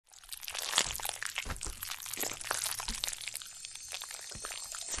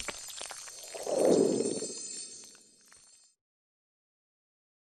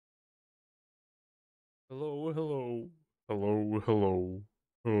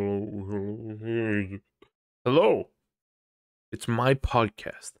Hello. It's my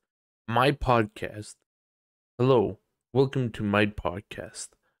podcast. My podcast. Hello. Welcome to my podcast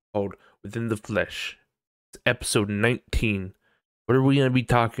called Within the Flesh. It's episode 19. What are we going to be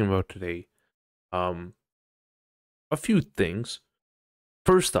talking about today? A few things.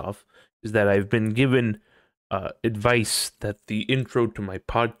 First off is that I've been given advice that the intro to my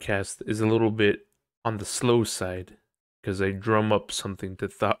podcast is a little bit on the slow side because I drum up something to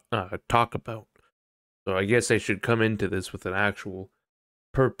talk about. So I guess I should come into this with an actual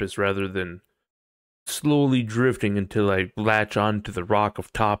purpose rather than slowly drifting until I latch on to the rock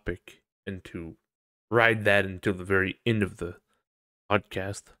of topic and to ride that until the very end of the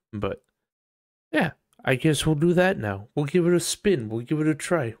podcast. But yeah, I guess we'll do that now. We'll give it a spin. We'll give it a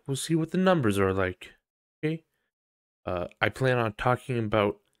try. We'll see what the numbers are like. Okay? I plan on talking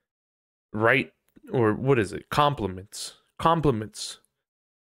about compliments. Compliments.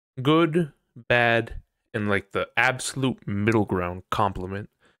 Good, bad, and like the absolute middle ground compliment.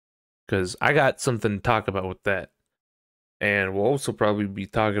 Because I got something to talk about with that. And we'll also probably be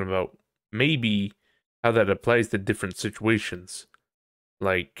talking about maybe how that applies to different situations.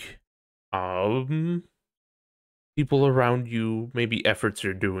 Like, people around you, maybe efforts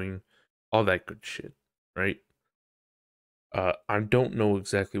you're doing, all that good shit, right? I don't know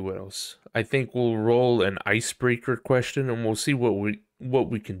exactly what else. I think we'll roll an icebreaker question and we'll see what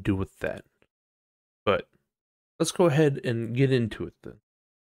we can do with that. But let's go ahead and get into it then.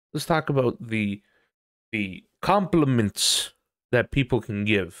 Let's talk about the compliments that people can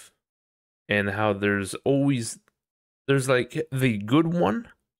give and how there's like the good one,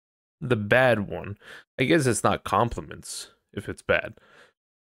 the bad one. I guess it's not compliments if it's bad.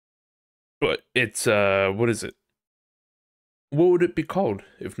 But it's what is it? What would it be called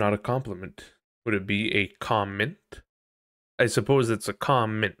if not a compliment? Would it be a comment? I suppose it's a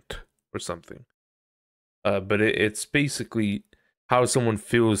comment or something. But it's basically how someone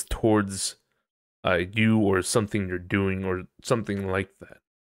feels towards you or something you're doing or something like that.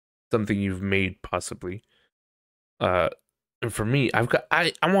 Something you've made possibly. And for me, I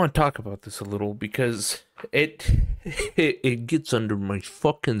want to talk about this a little because it gets under my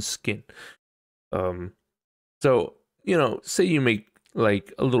fucking skin. So, you know, say you make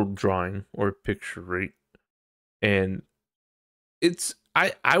like a little drawing or a picture, right? And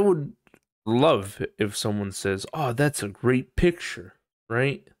I would love if someone says, "Oh, that's a great picture,"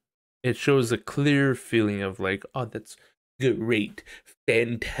 right? It shows a clear feeling of like, "Oh, that's great,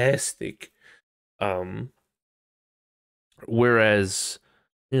 fantastic." Whereas,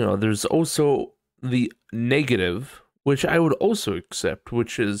 you know, there's also the negative, which I would also accept,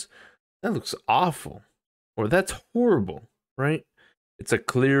 which is that looks awful or that's horrible, right? It's a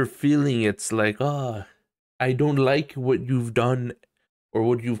clear feeling. It's like, "Ah, I don't like what you've done or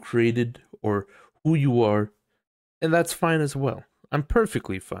what you've created or who you are." And that's fine as well. I'm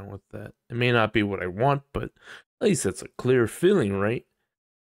perfectly fine with that. It may not be what I want, but at least it's a clear feeling, right?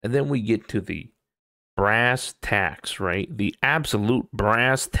 And then we get to the brass tacks, right? The absolute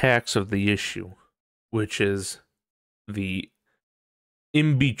brass tacks of the issue, which is the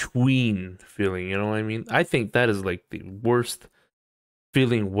in-between feeling, you know what I mean? I think that is like the worst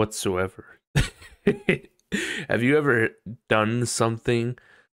feeling whatsoever. Have you ever done something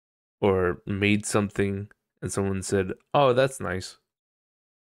or made something and someone said, "Oh, that's nice,"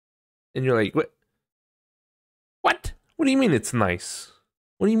 and you're like, "What? What? What do you mean it's nice?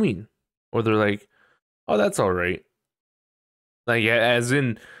 What do you mean?" Or they're like, "Oh, that's all right." Like, as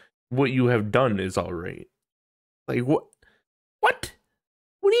in, what you have done is all right. Like, what? What?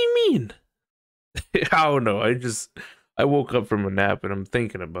 What do you mean? I don't know. I woke up from a nap and I'm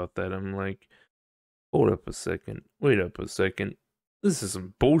thinking about that. I'm like, hold up a second. Wait up a second. This is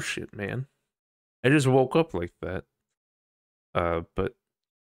some bullshit, man. I just woke up like that. But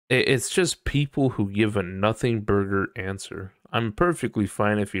it's just people who give a nothing burger answer. I'm perfectly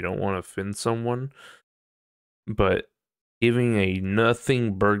fine if you don't want to offend someone, but giving a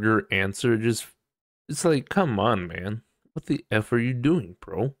nothing burger answer it's like, come on, man. What the F are you doing,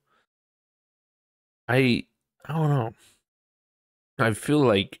 bro? I don't know. I feel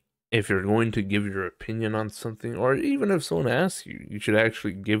like if you're going to give your opinion on something, or even if someone asks you, you should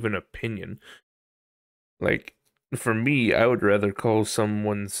actually give an opinion. Like, for me, I would rather call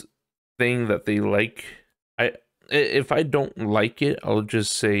someone's thing that they like. If I don't like it, I'll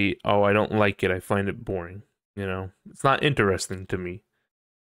just say, "Oh, I don't like it. I find it boring." You know, it's not interesting to me.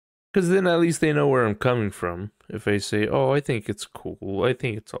 Because then at least they know where I'm coming from. If I say, "Oh, I think it's cool. I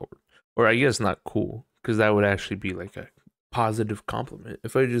think it's all," or I guess not cool, because that would actually be like a positive compliment.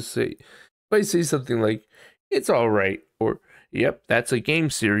 If I say something like, "It's all right," or Yep, that's a game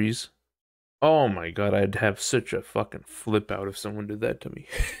series. Oh my god, I'd have such a fucking flip out if someone did that to me.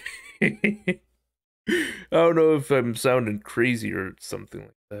 I don't know if I'm sounding crazy or something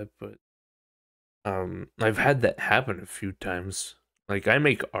like that, but I've had that happen a few times. Like I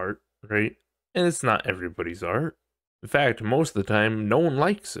make art, right? And it's not everybody's art. In fact, most of the time no one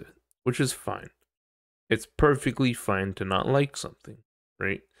likes it, which is fine. It's perfectly fine to not like something,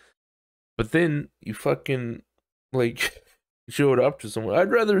 right? But then you fucking like show it up to someone.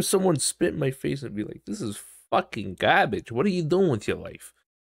 I'd rather someone spit in my face and be like, "This is fucking garbage. What are you doing with your life?"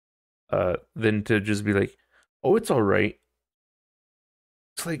 Than to just be like, "Oh, it's all right."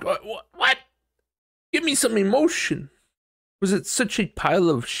 It's like, what? What? Give me some emotion. Was it such a pile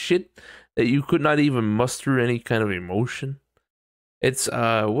of shit that you could not even muster any kind of emotion? It's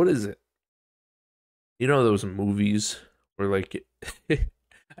what is it? You know those movies where like, and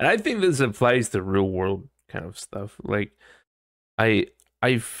I think this applies to real world kind of stuff. Like I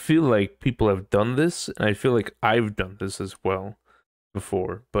I feel like people have done this, and I feel like I've done this as well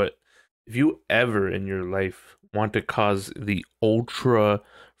before. But if you ever in your life want to cause the ultra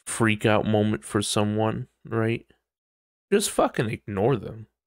freak out moment for someone, right? Just fucking ignore them.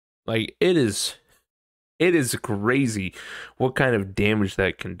 Like it is crazy what kind of damage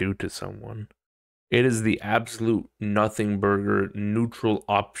that can do to someone. It is the absolute nothing burger neutral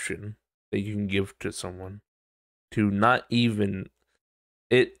option that you can give to someone to not even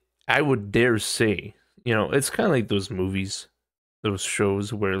it I would dare say, it's kind of like those movies, those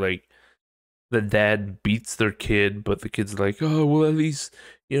shows where like the dad beats their kid, but the kid's like, "Oh, well at least,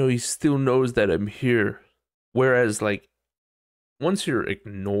 he still knows that I'm here." Whereas like once you're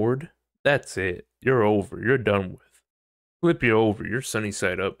ignored, that's it. You're over. You're done with. Flip you over. You're sunny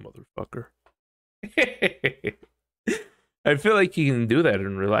side up, motherfucker. I feel like you can do that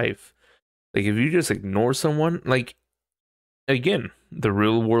in real life. Like if you just ignore someone, like again, the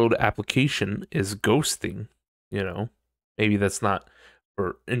real world application is ghosting, you know. Maybe that's not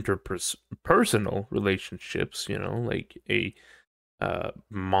for interpersonal relationships, like a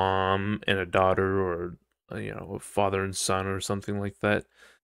mom and a daughter or a father and son or something like that.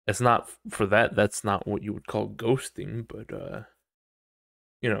 It's not for that. That's not what you would call ghosting, but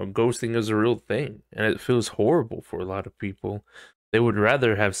ghosting is a real thing, and it feels horrible for a lot of people. They would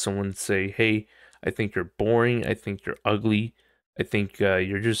rather have someone say, "Hey, I think you're boring. I think you're ugly. I think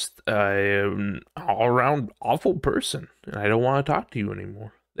you're just an all-around awful person, and I don't want to talk to you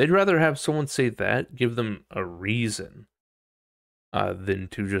anymore." They'd rather have someone say that, give them a reason, than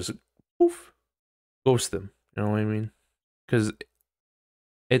to just poof, ghost them. You know what I mean? Because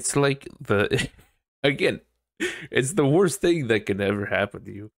it's like the again, it's the worst thing that can ever happen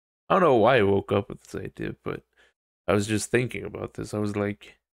to you. I don't know why I woke up with this idea, but I was just thinking about this. I was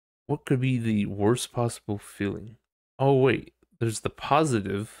like, what could be the worst possible feeling? Oh wait, there's the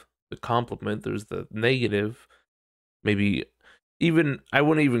positive, the compliment, there's the negative, maybe even I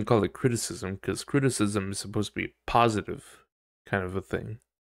wouldn't even call it criticism because criticism is supposed to be a positive kind of a thing.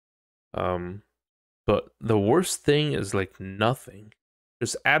 Um but the worst thing is like nothing.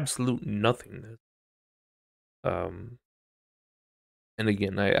 Just absolute nothingness. Um and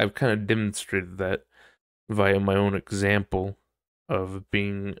again, I've kind of demonstrated that via my own example of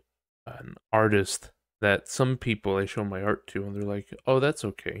being an artist that some people I show my art to and they're like, "Oh, that's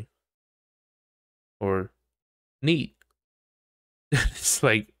okay." Or neat. It's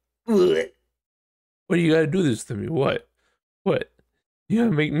like, "Ugh. What do you gotta do this to me? What? What? You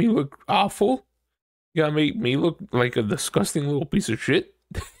gotta make me look awful? You gotta make me look like a disgusting little piece of shit?"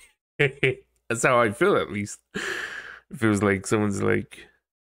 That's how I feel, at least. It feels like someone's like,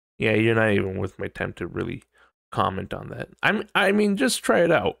 "Yeah, you're not even worth my time to really comment on that." I mean, just try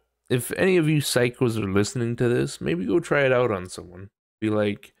it out. If any of you psychos are listening to this, maybe go try it out on someone. Be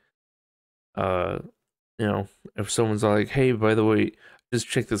like, uh, if someone's like, "Hey, by the way, just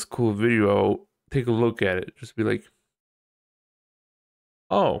check this cool video out. Take a look at it." Just be like,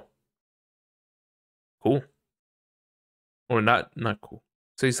 "Oh, cool," or not cool.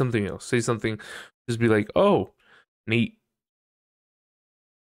 Say something else. Say something. Just be like, "Oh, neat.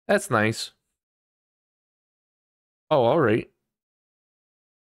 That's nice. Oh, all right.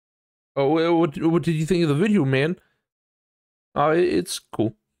 Oh, what did you think of the video, man? Oh, it's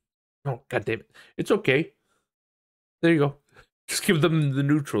cool. Oh, god damn it. It's okay. There you go. Just give them the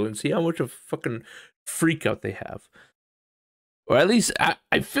neutral and see how much of fucking freak out they have. Or at least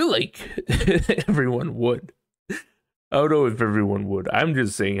I feel like everyone would. I don't know if everyone would. I'm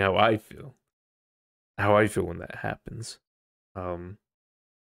just saying how I feel. How I feel when that happens. Um,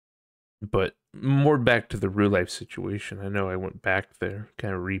 but more back to the real life situation. I know I went back there,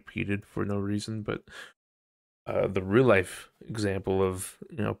 kind of repeated for no reason, but the real life example of,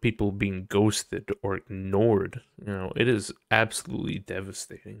 people being ghosted or ignored, it is absolutely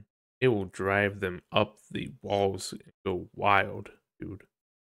devastating. It will drive them up the walls and go wild, dude.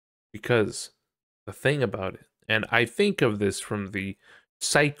 Because the thing about it, and I think of this from the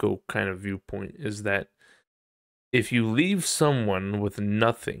psycho kind of viewpoint, is that if you leave someone with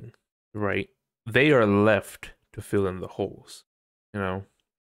nothing, right, they are left to fill in the holes. You know,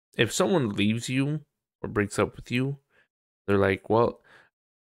 if someone leaves you or breaks up with you, they're like, well,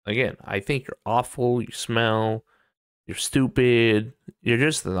 again, I think you're awful, you smell, you're stupid, you're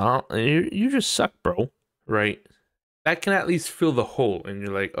just not, you just suck, bro, right? That can at least fill the hole, and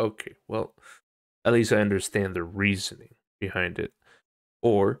you're like, okay, well, at least I understand the reasoning behind it.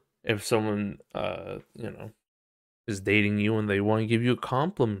 Or if someone, is dating you and they want to give you a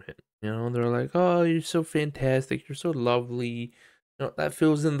compliment, they're like, oh, you're so fantastic, you're so lovely, that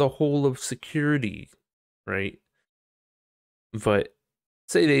fills in the hole of security, right? But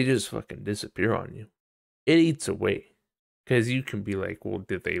say they just fucking disappear on you, it eats away. Because you can be like, well,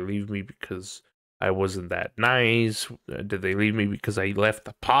 did they leave me because I wasn't that nice? Did they leave me because I left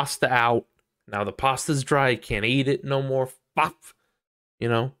the pasta out? Now the pasta's dry, I can't eat it no more. Fuck. You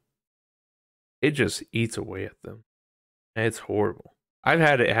know? It just eats away at them. And it's horrible. I've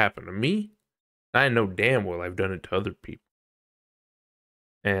had it happen to me. I know damn well I've done it to other people.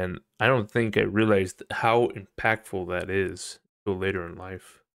 And I don't think I realized how impactful that is until later in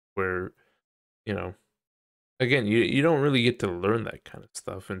life. Where, you know, again, you don't really get to learn that kind of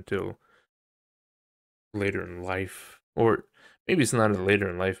stuff until later in life. Or maybe it's not later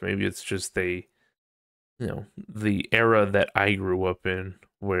in life, maybe it's just the era that I grew up in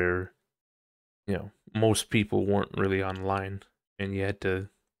where, most people weren't really online and you had to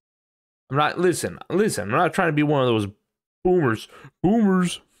listen, I'm not trying to be one of those boomers.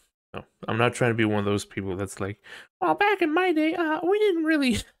 No, I'm not trying to be one of those people that's like, well, back in my day,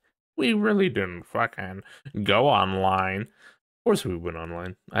 we really didn't fucking go online. Of course we went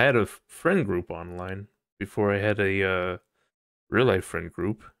online. I had a friend group online before I had a real life friend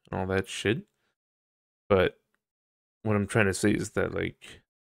group and all that shit. But what I'm trying to say is that, like,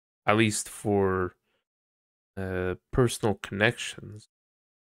 at least for personal connections,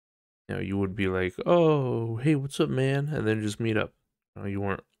 you would be like, oh, hey, what's up, man? And then just meet up. You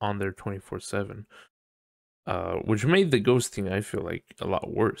weren't on there 24/7. Which made the ghosting, I feel like, a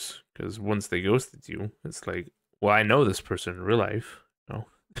lot worse. Because once they ghosted you, it's like, well, I know this person in real life.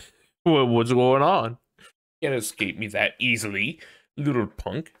 What's going on? Can't escape me that easily, little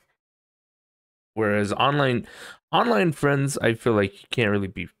punk. Whereas online friends, I feel like you can't really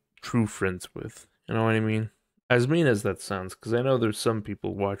be true friends with. You know what I mean? As mean as that sounds, because I know there's some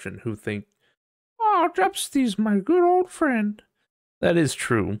people watching who think, "Oh, Justy's my good old friend." That is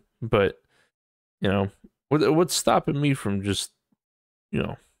true, but what's stopping me from just you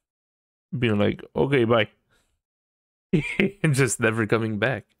know being like, "Okay, bye," and just never coming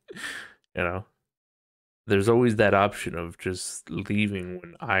back? You know, there's always that option of just leaving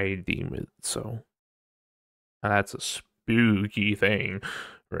when I deem it so. And that's a spooky thing,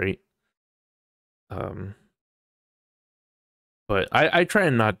 right? Um, but I try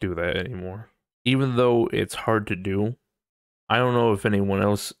and not do that anymore, even though it's hard to do. I don't know if anyone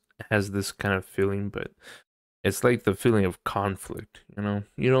else has this kind of feeling, but it's like the feeling of conflict. You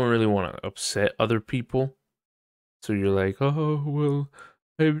don't really want to upset other people, so you're like, oh well,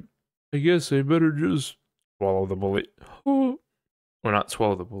 I guess I better just swallow the bullet. Oh, or not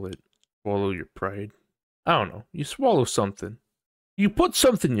swallow the bullet, swallow your pride. I don't know. You swallow something. You put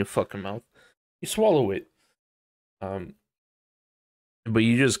something in your fucking mouth. You swallow it. Um, but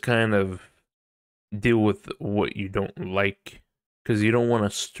you just kind of deal with what you don't like because you don't want to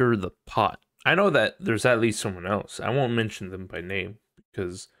stir the pot. I know that there's at least someone else. I won't mention them by name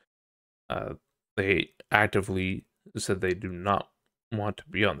because uh, they actively said they do not want to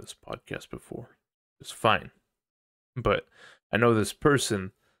be on this podcast before. It's fine. But I know this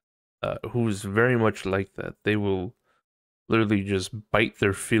person who's very much like that. They will literally just bite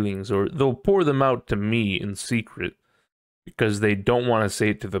their feelings or they'll pour them out to me in secret because they don't want to say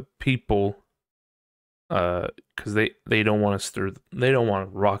it to the people because they don't want to they don't want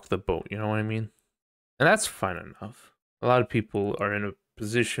to rock the boat, you know what I mean? And that's fine enough. A lot of people are in a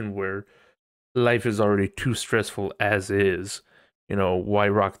position where life is already too stressful as is. Why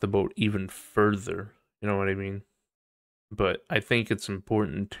rock the boat even further? You know what I mean? But I think it's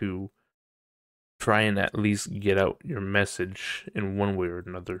important to try and at least get out your message in one way or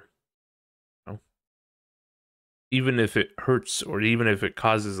another. You know? Even if it hurts or even if it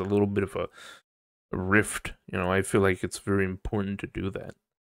causes a little bit of a rift, I feel like it's very important to do that.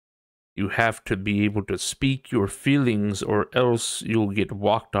 You have to be able to speak your feelings, or else you'll get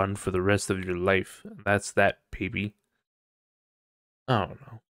walked on for the rest of your life. That's that, baby. I don't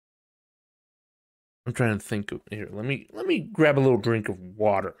know. I'm trying to think of here. Let me grab a little drink of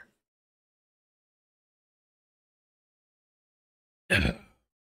water.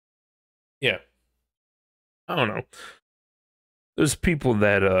 Yeah. I don't know. There's people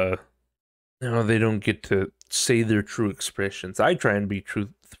that they don't get to say their true expressions. I try and be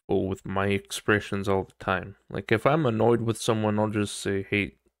truthful with my expressions all the time. Like if I'm annoyed with someone, I'll just say,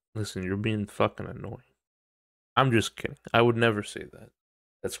 "Hey, listen, you're being fucking annoying." I'm just kidding. I would never say that.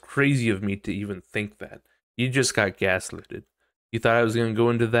 That's crazy of me to even think that. You just got gaslighted. You thought I was gonna go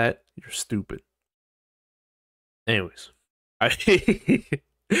into that? You're stupid. Anyways, I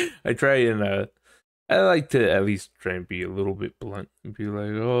I try and I like to at least try and be a little bit blunt and be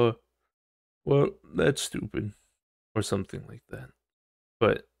like, "Oh, well, that's stupid," or something like that.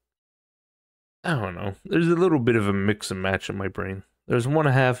 But I don't know. There's a little bit of a mix and match in my brain. There's one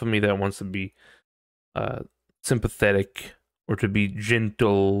half of me that wants to be uh, sympathetic or to be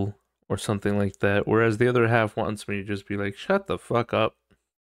gentle or something like that, whereas the other half wants me to just be like, "Shut the fuck up."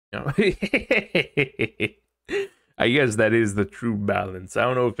 You know? I guess that is the true balance. I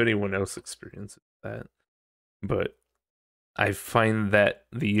don't know if anyone else experiences that, but I find that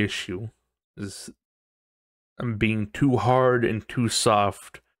the issue is I'm being too hard and too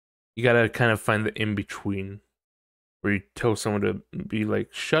soft. You gotta kind of find the in between where you tell someone to be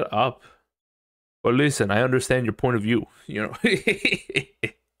like, "Shut up." Well, listen, I understand your point of view. You know,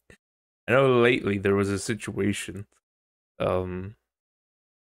 I know lately there was a situation, um,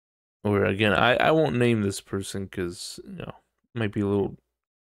 where again I won't name this person because might be a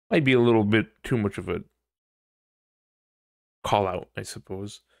little bit too much of a call out, I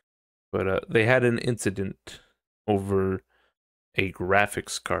suppose. But they had an incident over a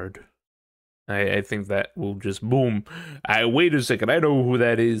graphics card. I think that will just boom. I wait a second, I know who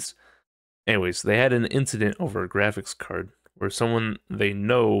that is. Anyways, they had an incident over a graphics card where someone they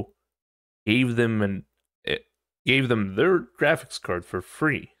know gave them their graphics card for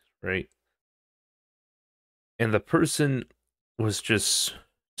free, right? And the person was just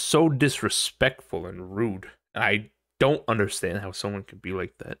so disrespectful and rude. I don't understand how someone could be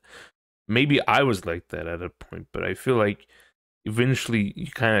like that. Maybe I was like that at a point, but I feel like eventually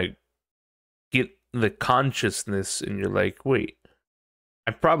you kind of get the consciousness and you're like, wait,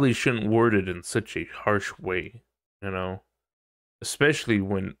 I probably shouldn't word it in such a harsh way, you know? Especially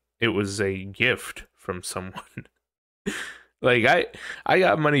when it was a gift from someone. Like I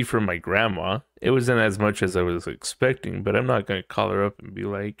got money from my grandma. It wasn't as much as I was expecting, but I'm not gonna call her up and be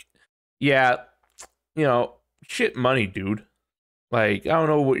like, "Yeah, shit money, dude. Like I don't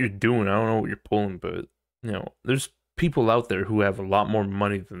know what you're doing. I don't know what you're pulling, but there's people out there who have a lot more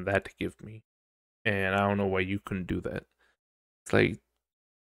money than that to give me, and I don't know why you couldn't do that." It's like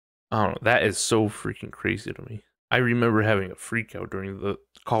I don't know. That is so freaking crazy to me. I remember having a freak out during the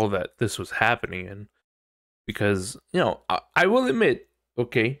call that this was happening in because I will admit,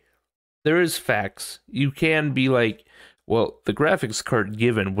 okay, there is facts. You can be like, well, the graphics card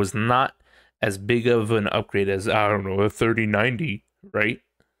given was not as big of an upgrade as, I don't know, a 3090, right?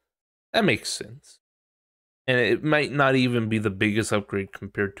 That makes sense. And it might not even be the biggest upgrade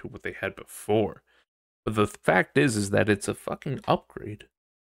compared to what they had before. But the fact is that it's a fucking upgrade.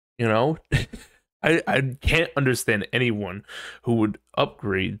 You know? I can't understand anyone who would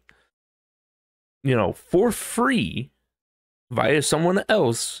upgrade, for free via someone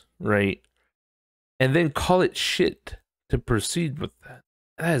else, right? And then call it shit to proceed with that.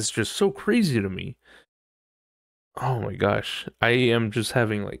 That is just so crazy to me. Oh my gosh. I am just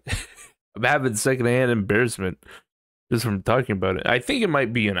having like I'm having secondhand embarrassment just from talking about it. I think it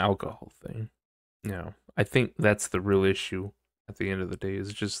might be an alcohol thing. I think that's the real issue at the end of the day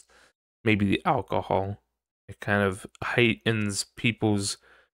is just maybe the alcohol. It kind of heightens people's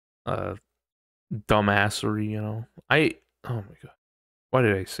uh dumbassery, oh my god. Why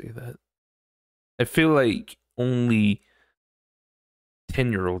did I say that? I feel like only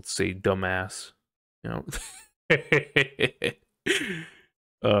 10-year-olds say dumbass, you know.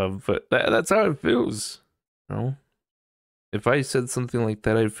 But that's how it feels. If I said something like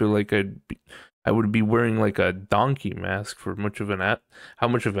that, I feel like I would be wearing like a donkey mask for how much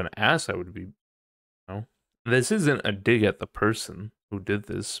of an ass I would be. This isn't a dig at the person who did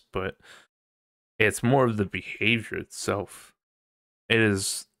this, but it's more of the behavior itself. It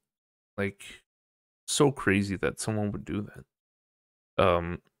is like so crazy that someone would do that.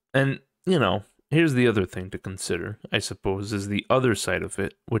 And here's the other thing to consider, I suppose, is the other side of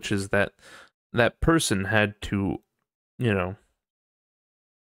it, which is that that person had to, you know,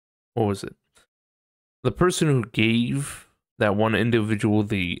 what was it? The person who gave that one individual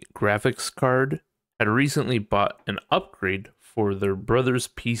the graphics card had recently bought an upgrade for their brother's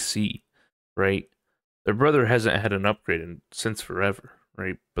PC, right? Their brother hasn't had an upgrade since forever,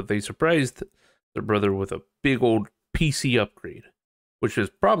 right? But they surprised their brother with a big old PC upgrade, which is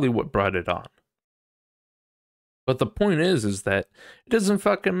probably what brought it on. But the point is that it doesn't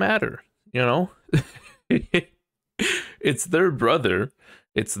fucking matter, you know? It's their brother,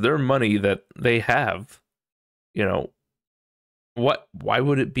 it's their money that they have, you know. Why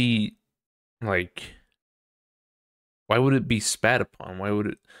would it be like why would it be spat upon? Why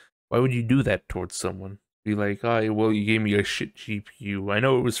would you do that towards someone? Be like, "Oh, well, you gave me a shit GPU. I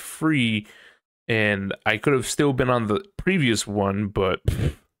know it was free and I could have still been on the previous one, but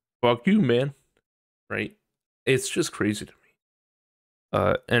fuck you, man." Right? It's just crazy to me.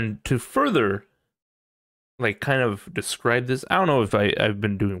 And to further like kind of describe this, I don't know if I've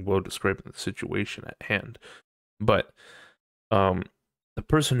been doing well describing the situation at hand, but um the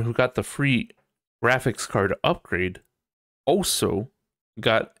person who got the free graphics card upgrade also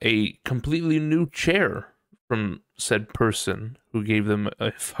got a completely new chair from said person who gave them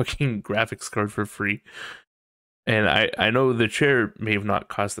a fucking graphics card for free. And I know the chair may have not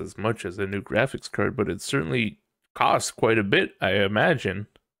cost as much as a new graphics card, but it certainly costs quite a bit, I imagine.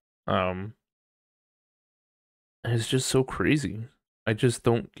 Um, and it's just so crazy. I just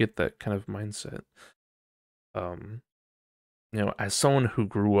don't get that kind of mindset. Um, as someone who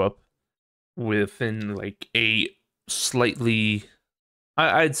grew up within like a slightly,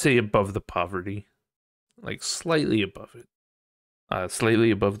 I'd say above the poverty, like slightly above it,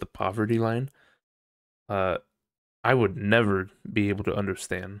 slightly above the poverty line. Uh, I would never be able to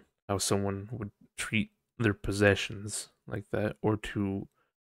understand how someone would treat their possessions like that, or to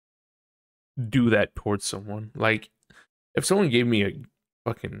do that towards someone. Like, if someone gave me a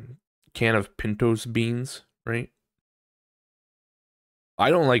fucking can of Pinto's beans, right? I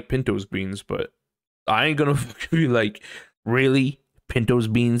don't like Pinto's beans, but I ain't gonna be like, really? Pinto's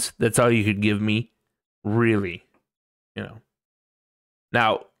beans? That's all you could give me? Really? You know.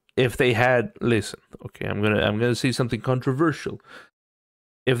 Now, if they had, listen, okay, I'm gonna say something controversial.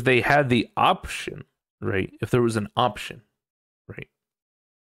 If they had the option, right? If there was an option, right?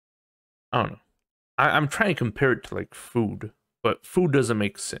 I don't know. I'm trying to compare it to like food, but food doesn't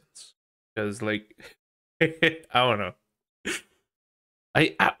make sense because like I don't know.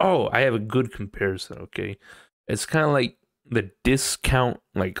 I have a good comparison. Okay, it's kind of like the discount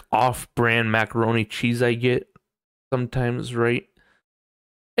like off-brand macaroni cheese I get sometimes, right?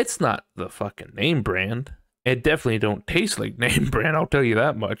 It's not the fucking name brand. It definitely don't taste like name brand. I'll tell you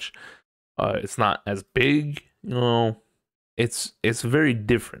that much. It's not as big. It's very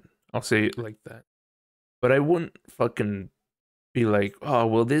different. I'll say it like that. But I wouldn't fucking be like, oh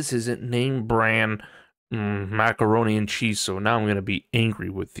well, this isn't name brand macaroni and cheese, so now I'm gonna be angry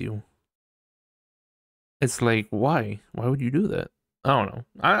with you. It's like, why? Why would you do that? I don't know.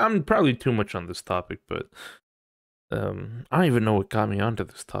 I'm probably too much on this topic, but I don't even know what got me onto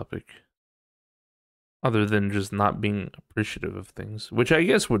this topic, other than just not being appreciative of things, which I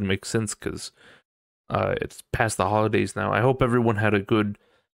guess would make sense because it's past the holidays now. I hope everyone had a good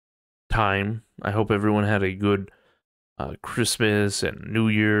time. I hope everyone had a good Christmas and New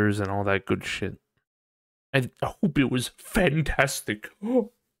Year's and all that good shit. I hope it was fantastic.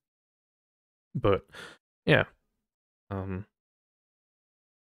 But yeah, I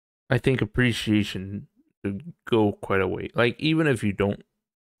think appreciation should go quite a way. Like, even if you don't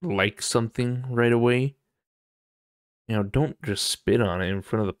like something right away, don't just spit on it in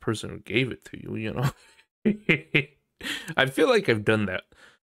front of the person who gave it to you. I feel like I've done that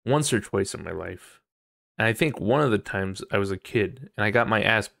once or twice in my life. And I think one of the times I was a kid and I got my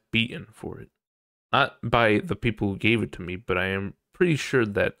ass beaten for it. Not by the people who gave it to me, but I am pretty sure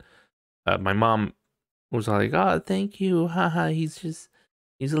that my mom was like, "Oh, thank you, haha. He's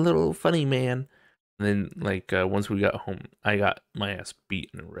a little funny man." And then, like, once we got home, I got my ass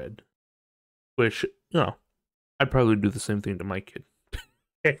beaten and red. Which, I'd probably do the same thing to my kid.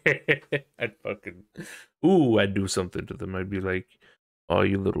 I'd do something to them. I'd be like, "Oh,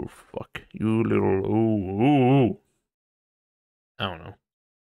 you little fuck, you little ooh." I don't know.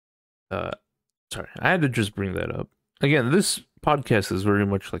 Sorry, I had to just bring that up. Again, this podcast is very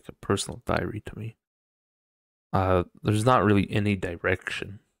much like a personal diary to me. There's not really any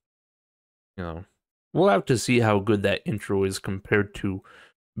direction. We'll have to see how good that intro is compared to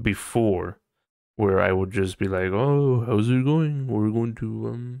before, where I would just be like, "Oh, how's it going? We're going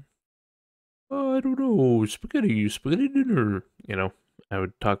to oh, I don't know, spaghetti dinner." I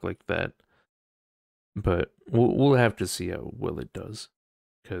would talk like that. But we'll have to see how well it does.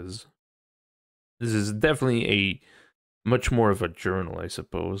 because this is definitely a much more of a journal, I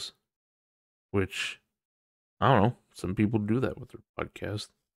suppose. Which I don't know. Some people do that with their podcast.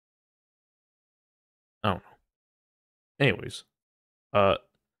 I don't know. Anyways, uh,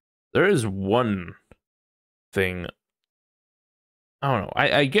 there is one thing. I don't know.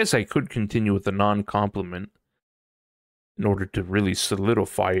 I guess I could continue with the non-compliment in order to really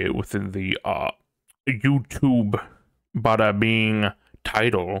solidify it within the YouTube bada bing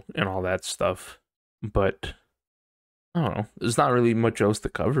title and all that stuff. But I don't know. There's not really much else to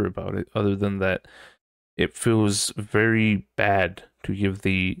cover about it other than that it feels very bad to give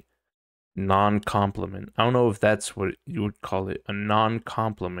the non-compliment. I don't know if that's what you would call it, a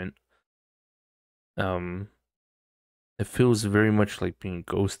non-compliment. Um, it feels very much like being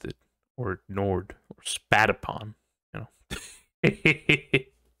ghosted or ignored or spat upon. You know.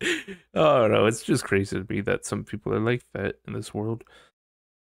 Oh no, it's just crazy to me that some people are like that in this world.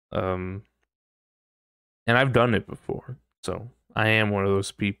 Um, and I've done it before, so I am one of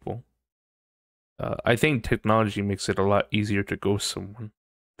those people. I think technology makes it a lot easier to ghost someone,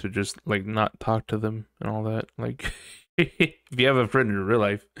 to just like not talk to them and all that. Like, if you have a friend in real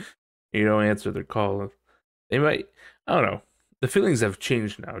life, you don't answer their call, they might. I don't know. The feelings have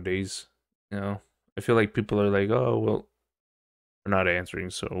changed nowadays. You know, I feel like people are like, oh well, we're not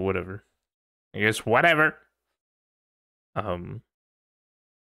answering, so whatever. I guess whatever. Um,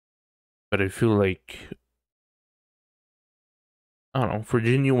 but I feel like I don't know. For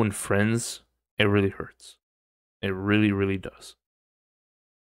genuine friends, it really hurts. It really, really does.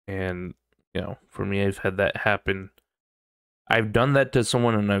 And you know, for me, I've had that happen. I've done that to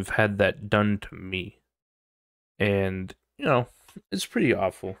someone, and I've had that done to me. And you know, it's pretty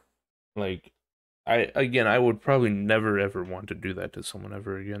awful. Like, I would probably never ever want to do that to someone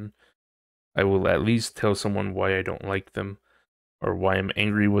ever again. I will at least tell someone why I don't like them or why I'm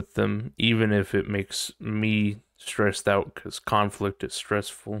angry with them, even if it makes me stressed out because conflict is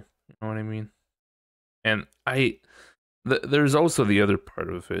stressful. You know what I mean? And there's also the other part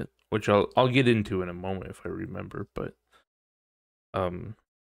of it, which I'll get into in a moment if I remember. But um,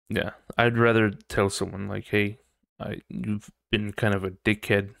 yeah, I'd rather tell someone like, "Hey, you've been kind of a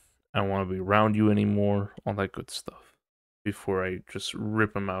dickhead. I don't want to be around you anymore." All that good stuff before I just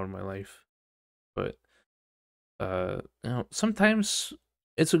rip them out of my life. But you know, sometimes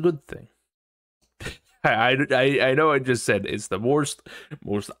it's a good thing. I know I just said it's the most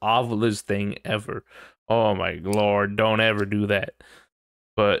awfulest thing ever. Oh my lord, don't ever do that.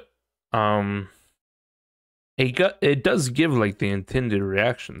 But um it does give like the intended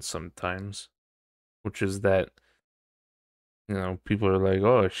reaction sometimes, which is that you know, people are like,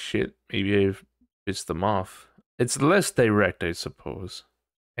 "Oh shit, maybe I've pissed them off." It's less direct, I suppose.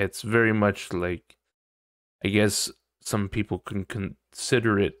 It's very much like I guess some people can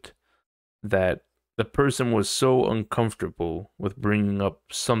consider it that the person was so uncomfortable with bringing up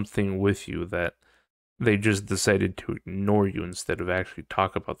something with you that they just decided to ignore you instead of actually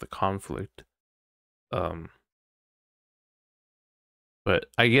talk about the conflict. Um, but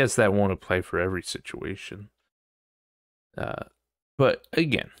I guess that won't apply for every situation. Uh, but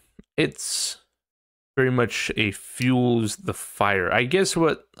again, it's very much a fuels the fire. I guess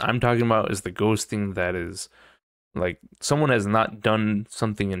what I'm talking about is the ghosting that is like someone has not done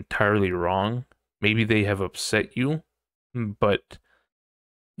something entirely wrong. Maybe they have upset you, but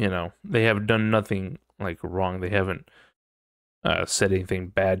you know, they have done nothing like wrong. They haven't said anything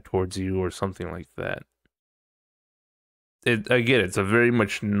bad towards you or something like that. Again, it's a very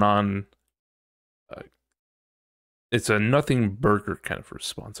much uh, it's a nothing burger kind of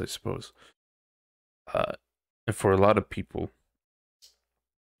response, I suppose. Uh, and for a lot of people,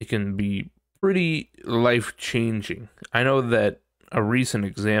 it can be pretty life changing. I know that a recent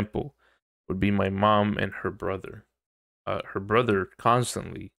example would be my mom and her brother. Her brother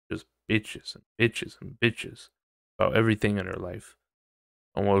constantly just bitches and bitches and bitches about everything in her life.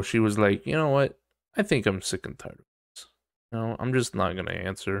 And well, she was like, you know what? I think I'm sick and tired of this. No, I'm just not gonna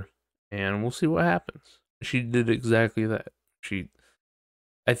answer, and we'll see what happens. She did exactly that.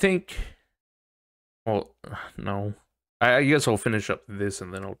 I think, well, no. I guess I'll finish up this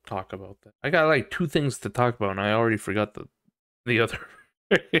and then I'll talk about that. I got like two things to talk about, and I already forgot the other.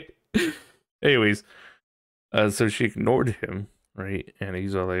 Anyways, so she ignored him, right? And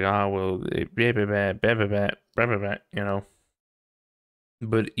he's all like, ah, well, you know.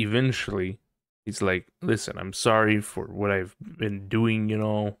 But eventually, he's like, listen, I'm sorry for what I've been doing, you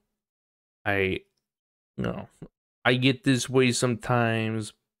know. I, you know, I get this way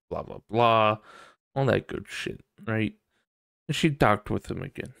sometimes, blah, blah, blah, all that good shit, right? And she talked with him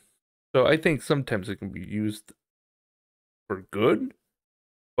again. So I think sometimes it can be used for good,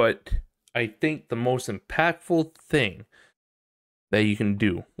 But I think the most impactful thing that you can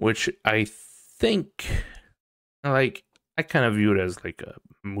do, which I think, like, I kind of view it as like a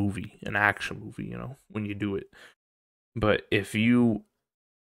movie, an action movie, you know, when you do it. But if you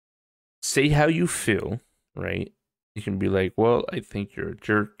say how you feel, right? You can be like, well, I think you're a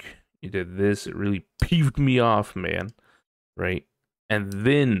jerk. You did this. It really peeved me off, man. Right? And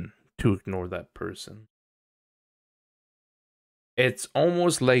then to ignore that person. It's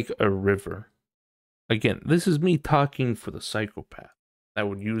almost like a river. Again, this is me talking for the psychopath. I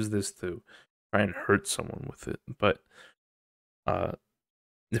would use this to try and hurt someone with it. But uh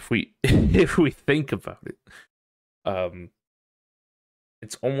if we if we think about it,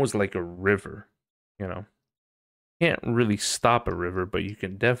 it's almost like a river, you know. Can't really stop a river, but you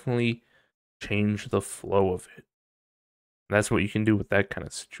can definitely change the flow of it. That's what you can do with that kind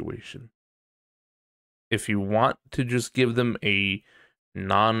of situation. If you want to just give them a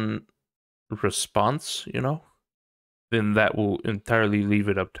non response, you know, then that will entirely leave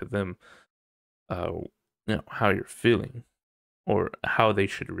it up to them, uh, you know, how you're feeling or how they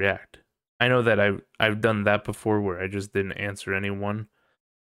should react. I know that I've done that before where I just didn't answer anyone,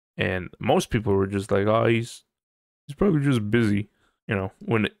 and most people were just like, "Oh, he's probably just busy," you know.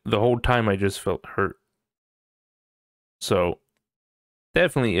 When the whole time I just felt hurt. So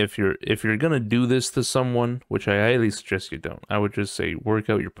definitely, if you're gonna do this to someone, which I highly suggest you don't, I would just say work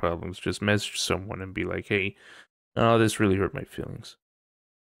out your problems. Just message someone and be like, "Hey, oh, this really hurt my feelings,"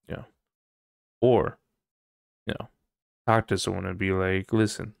 you know, or you know, talk to someone and be like,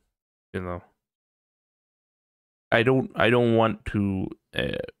 "Listen, you know, I don't want to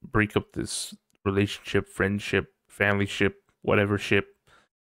break up this relationship, friendship, family ship, whatever ship,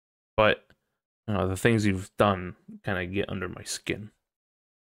 but the things you've done kind of get under my skin."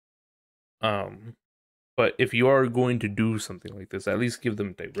 Um, but if you are going to do something like this, at least give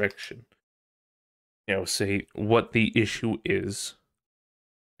them direction. You know, say what the issue is,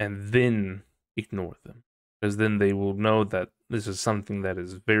 and then ignore them, because then they will know that this is something that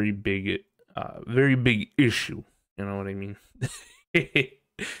is very big issue. You know what I mean?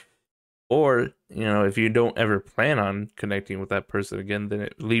 Or, you know, if you don't ever plan on connecting with that person again, then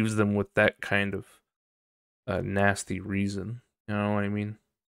it leaves them with that kind of nasty reason. You know what I mean?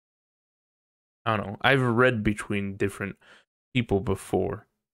 I don't know. I've read between different people before.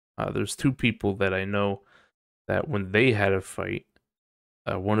 There's two people that I know that when they had a fight,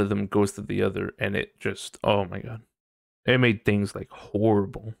 one of them ghosted the other, and it just, oh my god, it made things like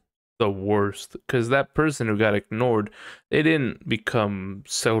horrible, the worst. Because that person who got ignored, they didn't become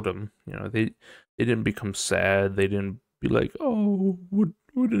seldom, you know, they didn't become sad. They didn't be like, oh,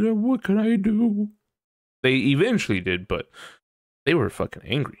 what can I do? They eventually did, but they were fucking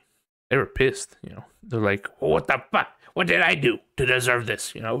angry. They were pissed, you know. They're like, what the fuck? What did I do to deserve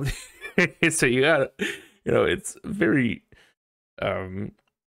this? You know. So you gotta, you know, it's very um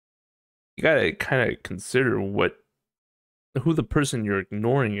you gotta kind of consider who the person you're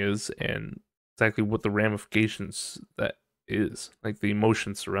ignoring is and exactly what the ramifications that is, like the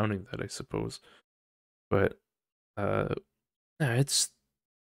emotions surrounding that, I suppose. But uh yeah, it's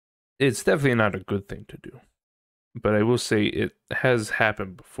definitely not a good thing to do. But I will say it has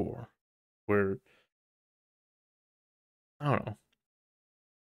happened before where I don't know.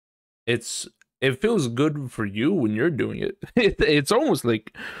 It's it feels good for you when you're doing it. It's almost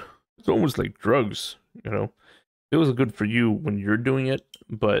like drugs, you know. It feels good for you when you're doing it,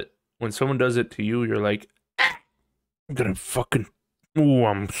 but when someone does it to you, you're like, "Ah, I'm gonna fucking, ooh,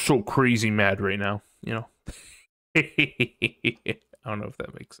 I'm so crazy mad right now," you know. I don't know if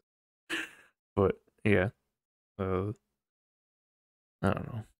that makes sense, but yeah, uh, I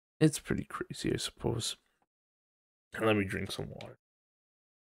don't know. It's pretty crazy, I suppose. Let me drink some water.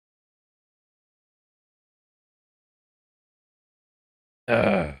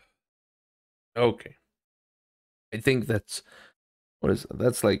 Okay. I think that's what is that?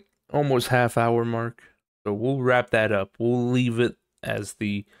 That's like almost half hour mark. So we'll wrap that up. We'll leave it as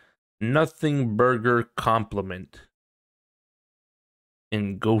the nothing burger compliment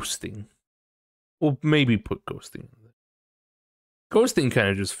in ghosting. We'll maybe put ghosting. Ghosting kind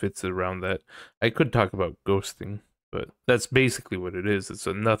of just fits around that. I could talk about ghosting, but that's basically what it is. It's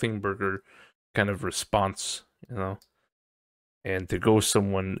a nothing burger kind of response, you know. And to ghost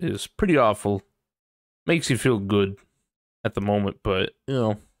someone is pretty awful. Makes you feel good at the moment, but you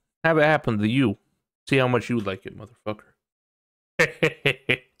know, have it happen to you. See how much you like it, motherfucker.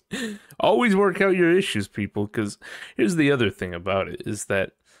 Always work out your issues, people, because here's the other thing about it is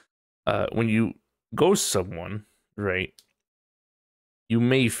that when you ghost someone, right, you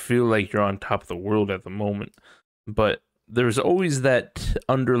may feel like you're on top of the world at the moment, but there's always that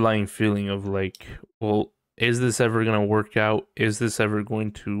underlying feeling of like, well, is this ever going to work out? Is this ever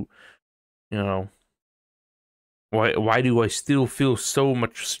going to, you know, why do I still feel so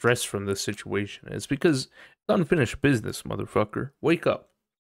much stress from this situation? It's because it's unfinished business, motherfucker. Wake up,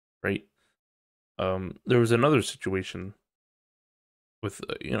 right? There was another situation with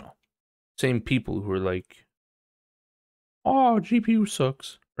same people who were like, "Oh, GPU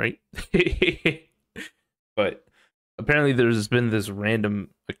sucks," right? But apparently, there's been this random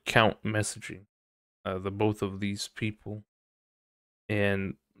account messaging the both of these people,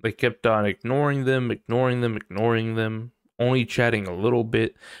 and they kept on ignoring them, only chatting a little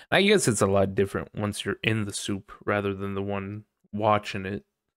bit. I guess it's a lot different once you're in the soup rather than the one watching it.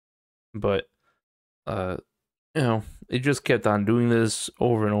 But uh, it just kept on doing this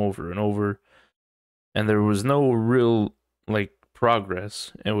over and over and over, and there was no real like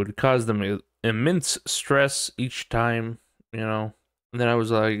progress. It would cause them immense stress each time, And then I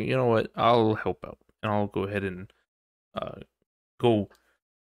was like, you know what? I'll help out, and I'll go ahead and uh, go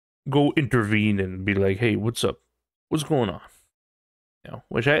intervene and be like, hey, what's up? What's going on?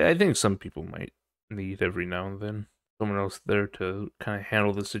 Which I think some people might need every now and then. Someone else there to kind of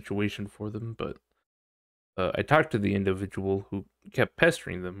handle the situation for them. But I talked to the individual who kept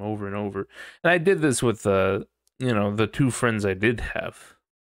pestering them over and over. And I did this with, the two friends I did have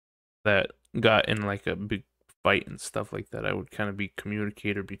that got in like a big fight and stuff like that. I would kind of be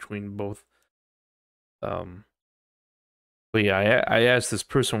communicator between both. But yeah, I asked this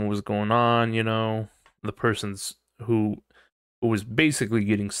person what was going on, the person's who was basically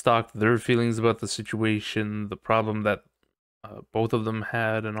getting stalked, their feelings about the situation, the problem that both of them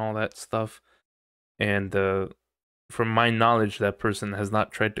had, and all that stuff. And from my knowledge, that person has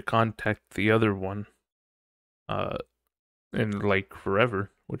not tried to contact the other one uh, in like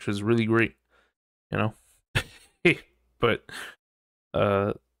forever, which is really great, you know. But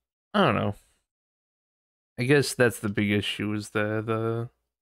I don't know. I guess that's the big issue is the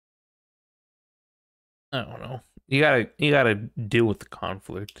I don't know. You gotta deal with the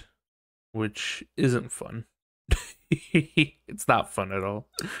conflict, which isn't fun. It's not fun at all.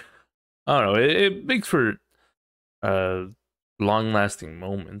 I don't know. It makes for uh long lasting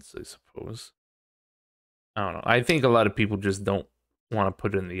moments, I suppose. I don't know. I think a lot of people just don't want to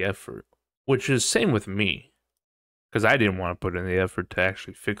put in the effort, which is same with me, because I didn't want to put in the effort to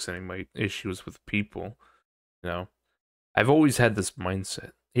actually fix any of my issues with people. I've always had this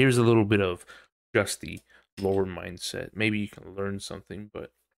mindset. Here's a little bit of Justy lore mindset. Maybe you can learn something,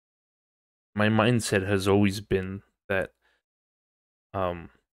 but my mindset has always been that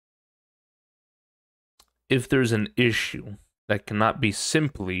if there's an issue that cannot be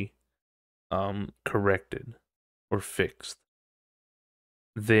simply corrected or fixed,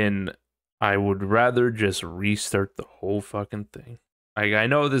 then I would rather just restart the whole fucking thing. I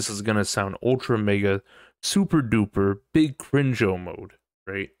know this is gonna sound ultra mega super duper big cringe-o mode,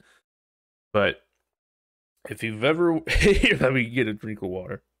 right? But if you've ever let me get a drink of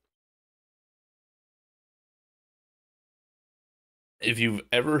water. If you've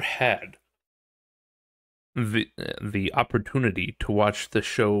ever had the opportunity to watch the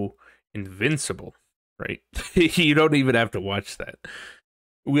show Invincible, right? You don't even have to watch that.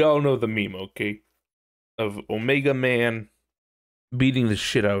 We all know the meme, okay? Of Omega Man beating the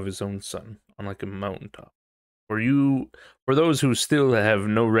shit out of his own son on like a mountaintop. For those who still have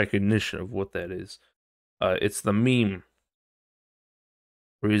no recognition of what that is, it's the meme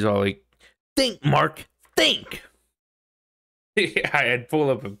where he's all like, "Think, Mark, think." I had pulled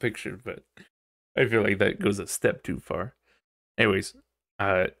up a picture, but I feel like that goes a step too far. Anyways,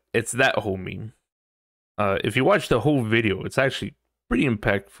 it's that whole meme. If you watch the whole video, it's actually pretty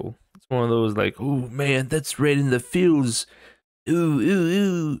impactful. It's one of those like, "Oh man, that's right in the feels." Ooh,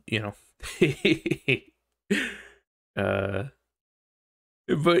 ooh, ooh,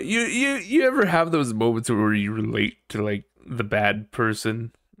 but you ever have those moments where you relate to like the bad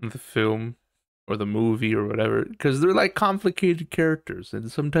person in the film or the movie or whatever, because they're like complicated characters,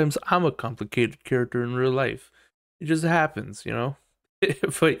 and sometimes I'm a complicated character in real life. It just happens.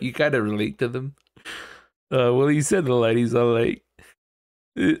 But you kind of relate to them. Well, he said the line. He's all like,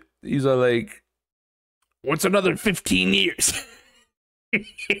 "What's another 15 years?"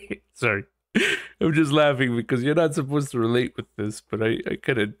 Sorry, I'm just laughing because you're not supposed to relate with this, but I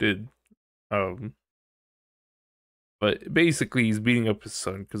kind of did. But basically, he's beating up his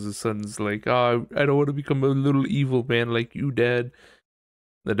son because his son's like, "Oh, I don't want to become a little evil man like you, Dad."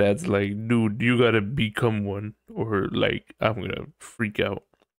 The dad's like, "Dude, you gotta become one, or like I'm gonna freak out."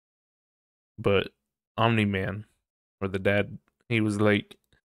 But Omni Man, or the dad, he was like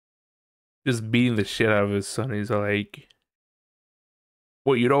just beating the shit out of his son. He's like,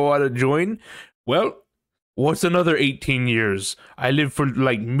 What, you don't want to join? Well, what's another 18 years? I live for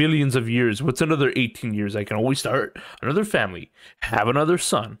like millions of years. What's another 18 years? I can always start another family, have another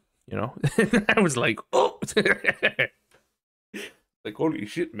son, you know? I was like, oh, like, holy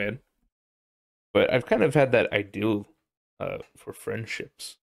shit, man. But I've kind of had that ideal for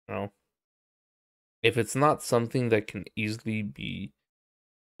friendships, you know? If it's not something that can easily be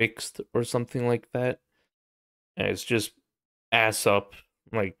fixed or something like that, and it's just ass up,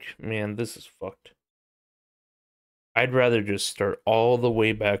 like, man, this is fucked. I'd rather just start all the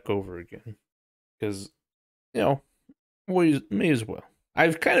way back over again. Because, you know, we may as well.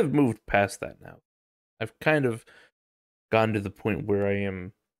 I've kind of moved past that now. I've kind of gotten to the point where I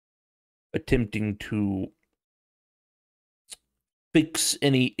am attempting to fix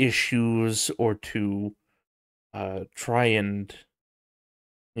any issues or to try and,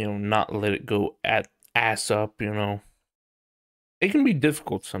 you know, not let it go at ass up, you know. It can be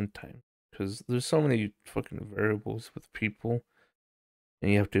difficult sometimes because there's so many fucking variables with people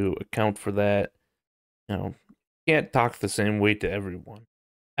and you have to account for that. You know, you can't talk the same way to everyone.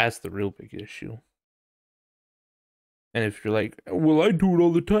 That's the real big issue. And if you're like, well, I do it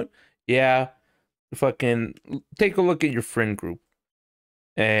all the time. Yeah, fucking take a look at your friend group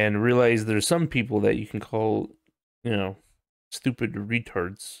and realize there's some people that you can call, you know, stupid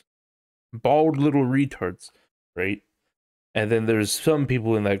retards, bald little retards, right? And then there's some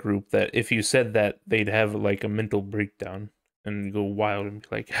people in that group that if you said that, they'd have like a mental breakdown and go wild and be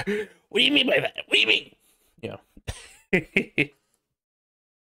like, what do you mean by that? What do you mean? You know.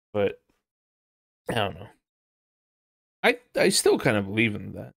 But I don't know. I still kind of believe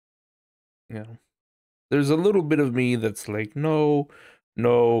in that. You know. There's a little bit of me that's like, no,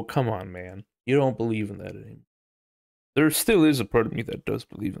 no, come on, man. You don't believe in that anymore. There still is a part of me that does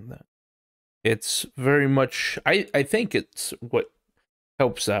believe in that. It's very much I think it's what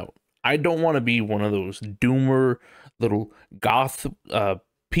helps out. I don't want to be one of those doomer little goth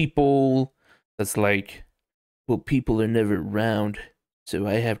people that's like, well, people are never around, so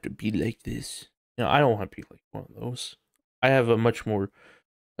I have to be like this. You know, I don't want to be like one of those. I have a much more,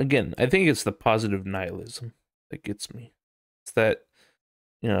 again, I think it's the positive nihilism that gets me. It's that,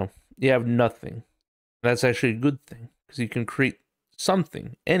 you know, you have nothing. That's actually a good thing because you can create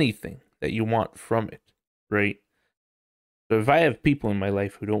something, anything that you want from it, right? So if I have people in my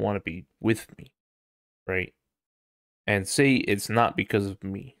life who don't want to be with me, right? And say it's not because of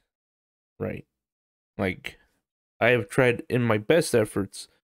me, right? Like I have tried in my best efforts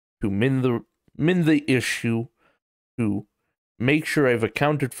to mend the issue, to make sure I've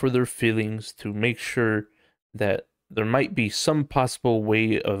accounted for their feelings, to make sure that there might be some possible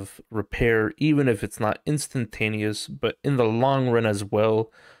way of repair, even if it's not instantaneous, but in the long run as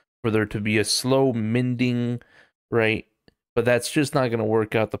well, for there to be a slow mending, right? But that's just not going to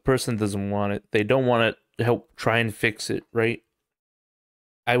work out. The person doesn't want it. They don't want to help try and fix it, right?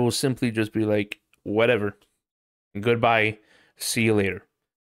 I will simply just be like, whatever. Goodbye. See you later.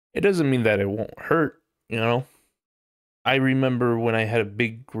 It doesn't mean that it won't hurt, you know? I remember when I had a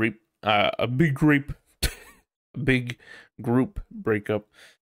big group breakup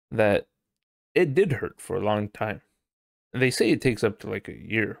that it did hurt for a long time. And they say it takes up to like a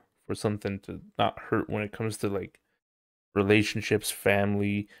year for something to not hurt when it comes to like relationships,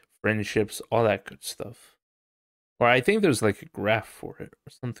 family, friendships, all that good stuff. Or I think there's like a graph for it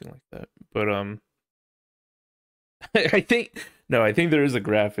or something like that. But I think no, I think there is a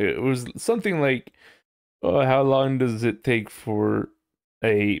graph. It was something like, oh, how long does it take for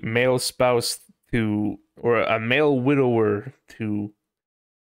a male spouse to or a male widower to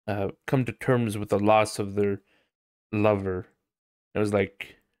come to terms with the loss of their lover? It was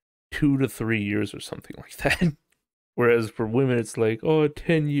like 2 to 3 years or something like that. Whereas for women, it's like, oh,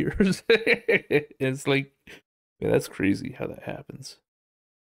 10 years. It's like, yeah, that's crazy how that happens.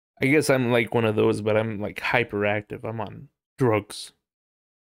 I guess I'm like one of those, but I'm like hyperactive. I'm on drugs.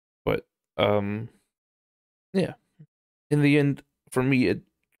 But yeah. In the end, for me, it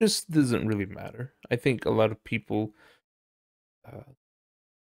just doesn't really matter. I think a lot of people, I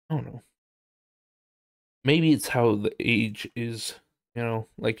don't know. Maybe it's how the age is. You know,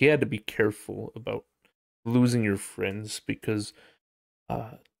 like you had to be careful about losing your friends because,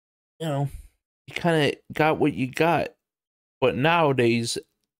 uh, you know, you kind of got what you got. But nowadays,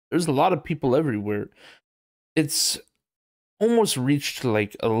 there's a lot of people everywhere. It's almost reached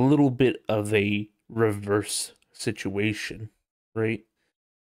like a little bit of a reverse situation, right?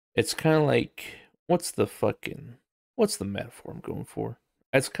 It's kind of like what's the metaphor I'm going for?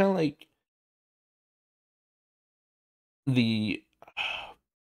 It's kind of like the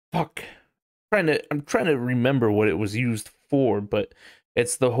fuck. I'm trying to remember what it was used for, but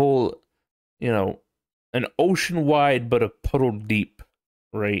It's the whole, you know, an ocean wide but a puddle deep,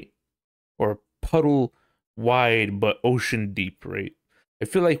 right? Or puddle wide but ocean deep, right? I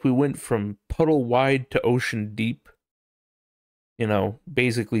feel like we went from puddle wide to ocean deep,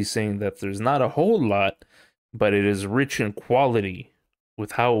 basically saying that there's not a whole lot, but it is rich in quality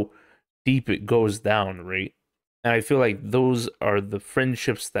with how deep it goes down, right? And I feel like those are the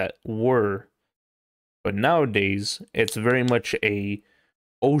friendships that were, but nowadays it's very much a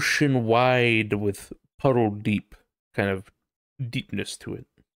ocean wide with puddle deep kind of deepness to it,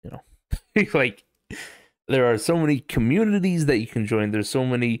 you know. Like there are so many communities that you can join, there's so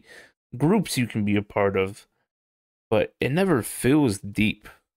many groups you can be a part of, but it never feels deep.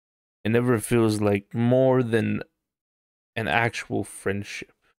 It never feels like more than an actual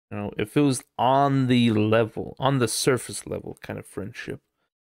friendship. It feels on the level, on the surface level kind of friendship,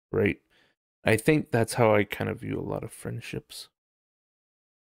 right? I think that's how I kind of view a lot of friendships.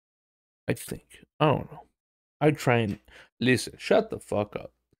 I think. I don't know. I try and listen, shut the fuck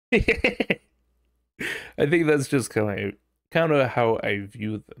up. I think that's just kind of how I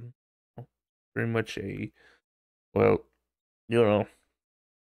view them. Very much well, you know,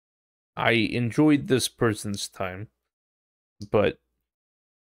 I enjoyed this person's time, but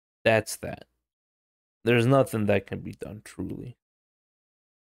that's that. There's nothing that can be done truly.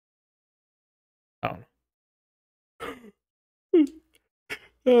 I don't know.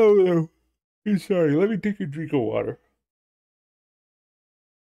 Oh no. Sorry, let me take a drink of water.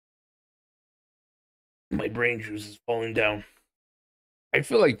 My brain juice is falling down. I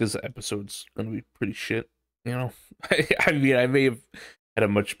feel like this episode's gonna be pretty shit. I mean, I may have had a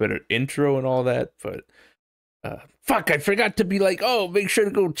much better intro and all that, but fuck, I forgot to be like, oh, make sure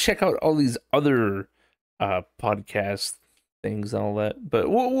to go check out all these other podcast things and all that. But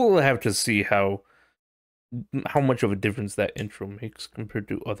we'll have to see how much of a difference that intro makes compared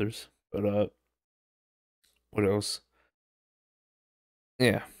to others. But what else?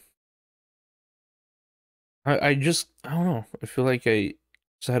 Yeah, I don't know. I feel like I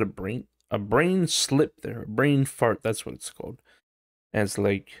just had a brain slip there, a brain fart. That's what it's called. And it's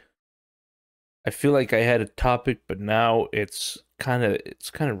like I feel like I had a topic, but now it's kind of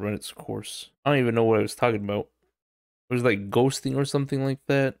run its course. I don't even know what I was talking about. It was like ghosting or something like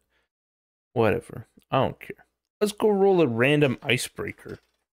that. Whatever. I don't care. Let's go roll a random icebreaker.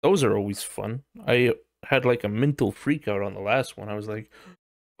 Those are always fun. I had like a mental freak out on the last one. I was like,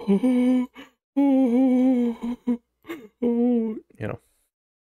 you know.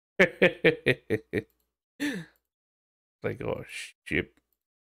 Like, oh shit.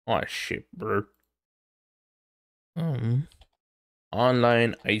 Oh shit, bro. Um,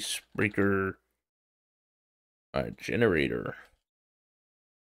 online icebreaker generator.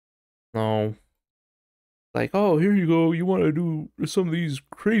 No. Like, oh, here you go. You want to do some of these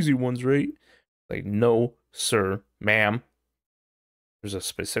crazy ones, right? Like, no, sir, ma'am. There's a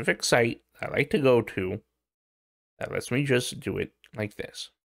specific site I like to go to that lets me just do it like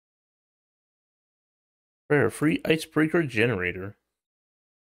this. For a free icebreaker generator.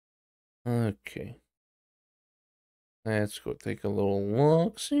 Okay. Let's go take a little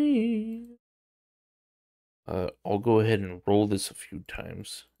look. See. I'll go ahead and roll this a few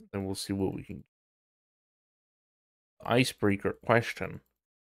times, then we'll see what we can. Icebreaker question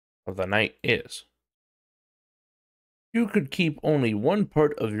of the night is: you could keep only one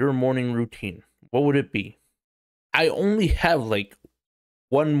part of your morning routine. What would it be? I only have like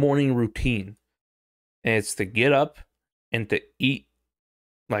one morning routine, and it's to get up and to eat.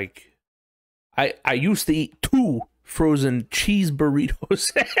 Like, I used to eat 2 frozen cheese burritos.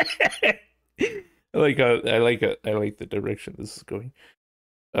 I like the direction this is going.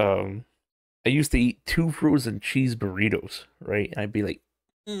 I used to eat 2 frozen cheese burritos, right? And I'd be like,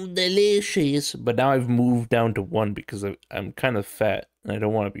 delicious. But now I've moved down to one because I'm kind of fat and I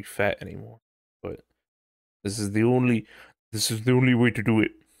don't want to be fat anymore. But this is the only way to do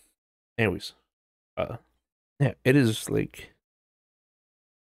it. Anyways, yeah, it is like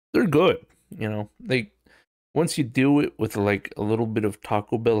they're good, Like once you do it with like a little bit of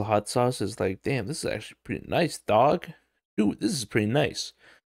Taco Bell hot sauce, it's like, damn, this is actually pretty nice, dog. Dude, this is pretty nice.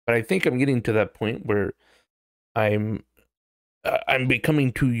 But I think I'm getting to that point where I'm I'm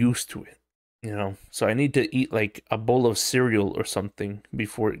becoming too used to it. So I need to eat like a bowl of cereal or something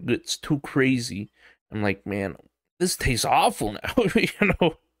before it gets too crazy. I'm like, man, this tastes awful now,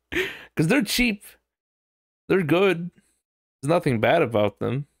 because they're cheap, they're good. There's nothing bad about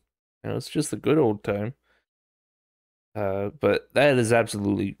them. It's just a good old time. But that is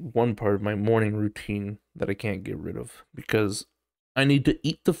absolutely one part of my morning routine that I can't get rid of because I need to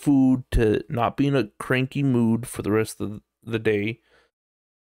eat the food to not be in a cranky mood for the rest of the day.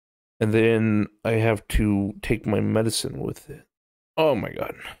 and then I have to take my medicine with it. Oh my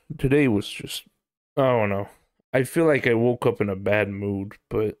god. Today was just, I don't know. I feel like I woke up in a bad mood,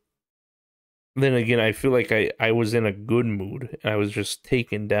 but then again, I feel like I was in a good mood. I was just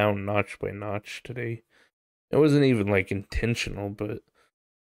taken down notch by notch today. It wasn't even like intentional, but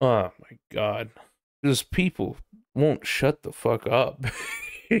oh my god. Just people won't shut the fuck up.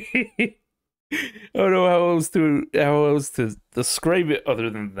 I don't know how else to describe it other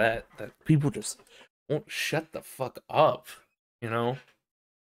than that. That people just won't shut the fuck up. You know?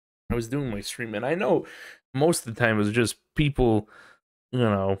 I was doing my stream and I know most of the time it was just people, you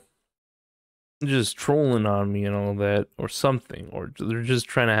know, just trolling on me and all that, or something, or they're just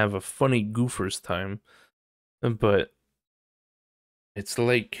trying to have a funny goofers time. But it's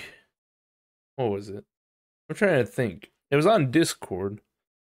like, what was it? I'm trying to think. It was on Discord.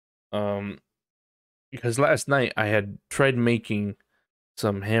 Um, because last night I had tried making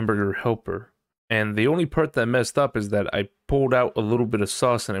some hamburger helper, and the only part that messed up is that I pulled out a little bit of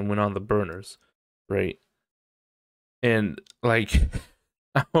sauce and it went on the burners, right? And like,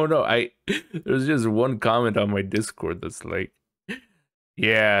 I don't know. There's just one comment on my Discord that's like,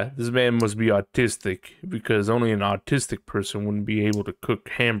 yeah, this man must be autistic because only an autistic person wouldn't be able to cook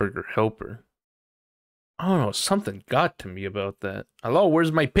hamburger helper. I don't know, something got to me about that. Hello,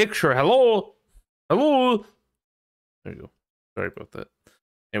 where's my picture? Hello? Hello? There you go. Sorry about that.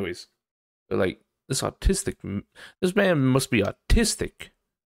 Anyways, but like, this man must be autistic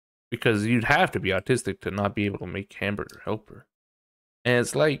because you'd have to be autistic to not be able to make hamburger helper. And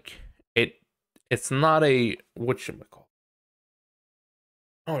it's like, it's not a, whatchamacallit.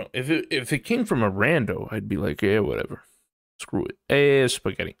 I don't know. If it came from a rando, I'd be like, yeah, whatever. Screw it.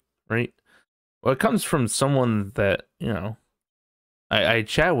 Spaghetti, right? Well, it comes from someone that, I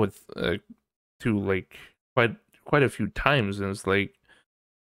chat with to like quite a few times, and it's like,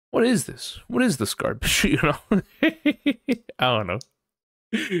 what is this? What is this garbage? I don't know.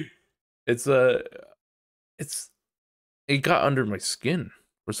 It's it's it got under my skin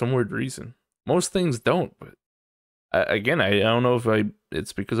for some weird reason. Most things don't, but again, I don't know if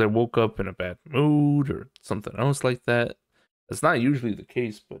it's because I woke up in a bad mood or something else like that. That's not usually the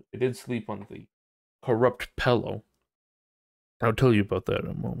case, but I did sleep on the corrupt pillow. I'll tell you about that in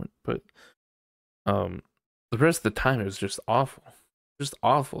a moment. But um, the rest of the time it was just awful, just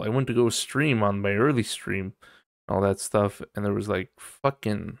awful. I went to go stream on my early stream, all that stuff, and there was like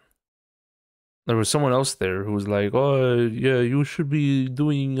there was someone else there who was like, "Oh yeah, you should be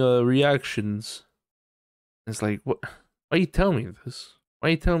doing reactions." And it's like, what? Why you tell me this? Why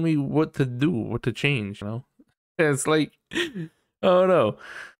you tell me what to do, what to change? And it's like, oh no.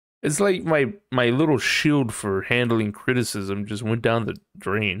 It's like my little shield for handling criticism just went down the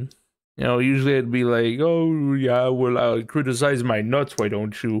drain. Usually I'd be like, "Oh yeah, well, I'll criticize my nuts, why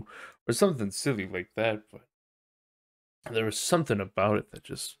don't you?" Or something silly like that. But there was something about it that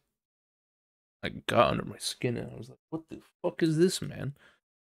just like got under my skin, and I was like, "What the fuck is this, man?"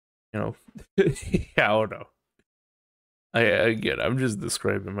 Yeah, I don't know. I'm just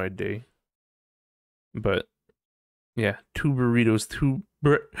describing my day, but yeah, two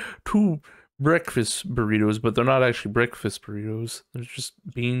breakfast burritos, but they're not actually breakfast burritos. They're just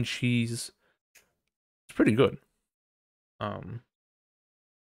bean cheese. It's pretty good. I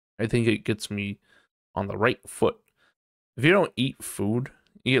think it gets me on the right foot. If you don't eat food,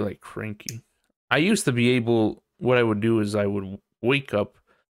 you get like cranky. I used to be able. What I would do is I would wake up,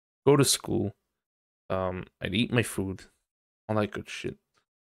 go to school. I'd eat my food, all that good shit,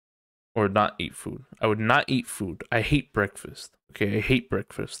 or not eat food. I would not eat food. I hate breakfast. Okay, I hate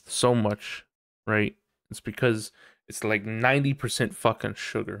breakfast so much, right? It's because it's like 90% fucking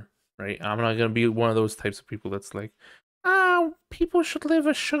sugar, right? I'm not gonna be one of those types of people that's like, people should live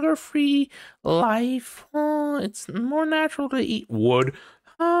a sugar-free life. It's more natural to eat wood.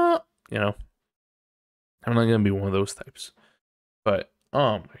 You know, I'm not gonna be one of those types. But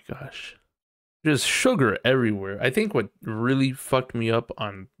oh my gosh, just sugar everywhere. I think what really fucked me up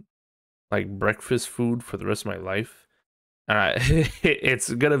on like breakfast food for the rest of my life, and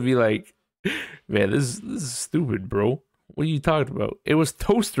it's gonna be like, man, this is stupid, bro. What are you talking about? It was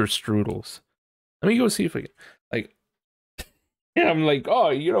toaster strudels. Let me go see if I can like. Yeah, I'm like, oh,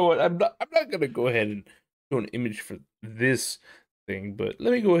 you know what? I'm not gonna go ahead and show an image for this thing, but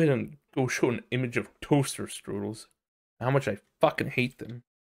let me go ahead and go show an image of toaster strudels. How much I fucking hate them.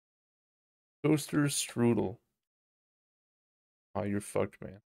 Toaster strudel. Oh, you're fucked,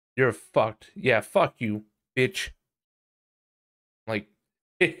 man. You're fucked. Yeah, fuck you, bitch. Like,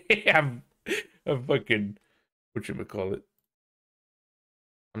 I'm fucking, whatchamacallit.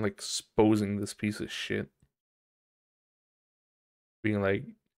 I'm like exposing this piece of shit. Being like,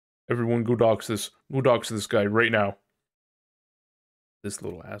 Everyone go dox this. Go dox this guy right now. This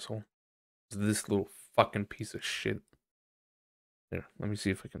little asshole. This little fucking piece of shit. There, let me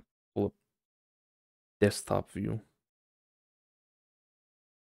see if I can pull up desktop view.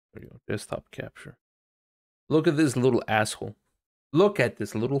 There you go. Desktop capture. Look at this little asshole. Look at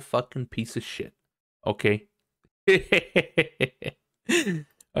this little fucking piece of shit. Okay.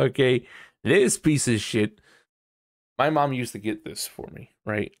 Okay. This piece of shit. My mom used to get this for me,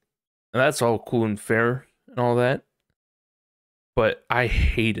 right? And that's all cool and fair and all that. But I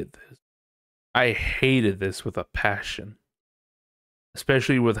hated this. I hated this with a passion.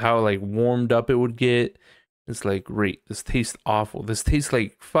 Especially with how like warmed up it would get. It's like, great, this tastes awful. This tastes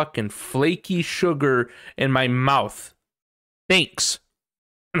like fucking flaky sugar in my mouth. Thanks.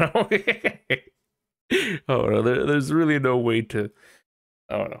 No. Oh no, there's really no way to.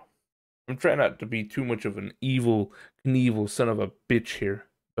 I don't know. I'm trying not to be too much of an evil Knievel son of a bitch here,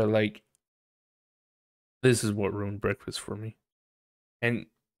 but like, this is what ruined breakfast for me. And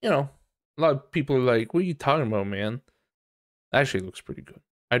you know, a lot of people are like, "What are you talking about, man?" Actually, looks pretty good.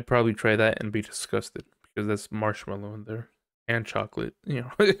 I'd probably try that and be disgusted because that's marshmallow in there and chocolate, you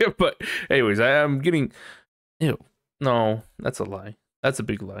know. But anyways, I'm getting. Ew. No, that's a lie. That's a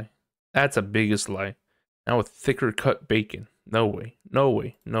big lie. That's a biggest lie. Now with thicker cut bacon. No way. No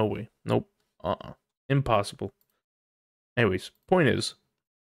way. No way. Nope. Impossible. Anyways, point is,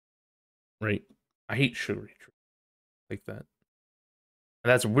 right? I hate sugary treats like that.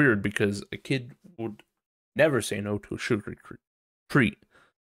 And that's weird because a kid would never say no to a sugary treat.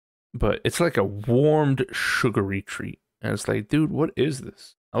 But it's like a warmed sugary treat. And it's like, dude, what is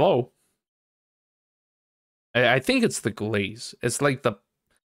this? Hello? I think it's the glaze. It's like the...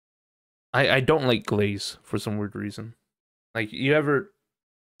 I don't like glaze for some weird reason. Like, you ever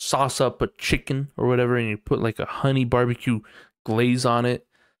sauce up a chicken or whatever and you put like a honey barbecue glaze on it?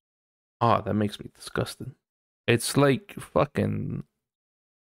 Oh, that makes me disgusted. It's like fucking...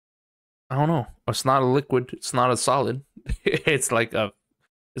 I don't know. It's not a liquid. It's not a solid. It's like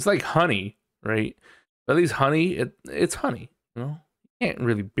honey, right? But at least honey, it's honey. You know, you can't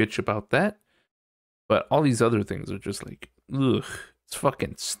really bitch about that. But all these other things are just like, ugh. It's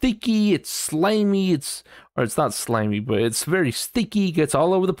fucking sticky. It's slimy. Or it's not slimy, but it's very sticky. Gets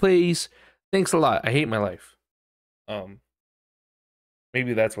all over the place. Thanks a lot. I hate my life.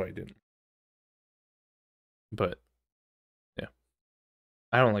 Maybe that's why I didn't. But yeah,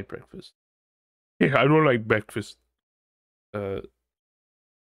 I don't like breakfast. Yeah, I don't like breakfast. I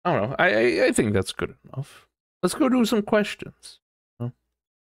don't know. I think that's good enough. Let's go do some questions.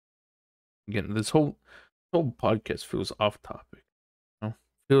 Again, this whole podcast feels off topic.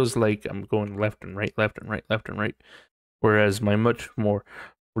 Feels like I'm going left and right, left and right, left and right. Whereas my much more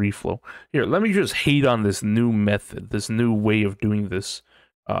free flow. Here, let me just hate on this new method, this new way of doing this.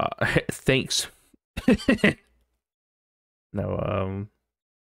 Thanks. Now,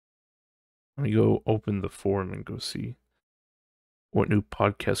 let me go open the forum and go see what new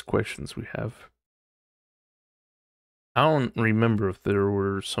podcast questions we have. I don't remember if there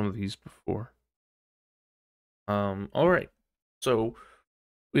were some of these before. All right. So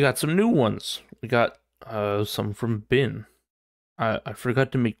we got some new ones. We got some from Bin. I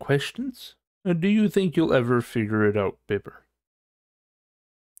forgot to make questions. Do you think you'll ever figure it out, Bibber?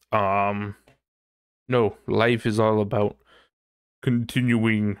 No. Life is all about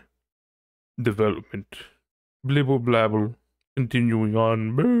continuing development. Blibble blabble. Continuing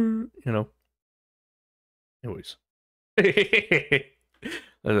on. You know. Anyways.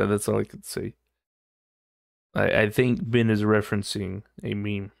 That's all I could say. I think Bin is referencing a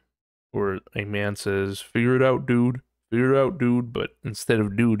meme where a man says, "Figure it out, dude. Figure it out, dude." But instead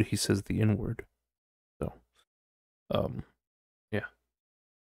of dude, he says the N-word. So, yeah.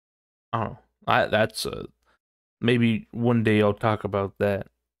 I don't know. That's maybe one day I'll talk about that.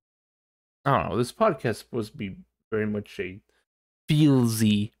 I don't know. This podcast is supposed to be very much a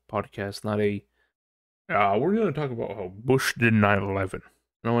feelsy podcast, not a. We're gonna talk about how Bush did 9/11. You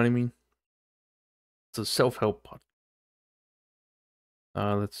know what I mean? It's a self-help podcast.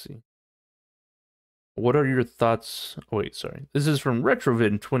 Let's see. What are your thoughts? Oh, wait, sorry. This is from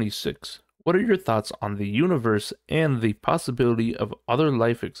Retrovid26. What are your thoughts on the universe and the possibility of other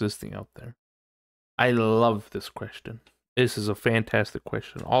life existing out there? I love this question. This is a fantastic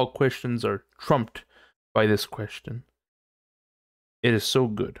question. All questions are trumped by this question. It is so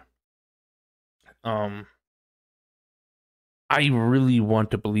good. I really want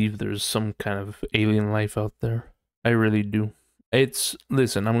to believe there's some kind of alien life out there. I really do.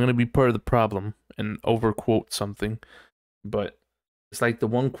 Listen, I'm gonna be part of the problem and overquote something, but it's like the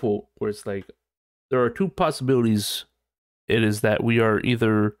one quote where it's like, there are two possibilities. It is that we are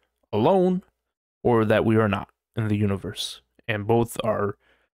either alone or that we are not in the universe. And both are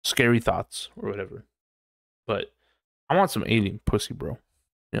scary thoughts or whatever. But I want some alien pussy, bro.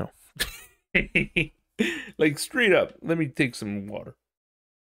 You know. Like straight up. Let me take some water.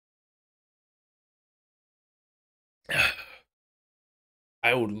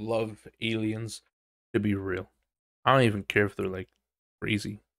 I would love aliens to be real. I don't even care if they're like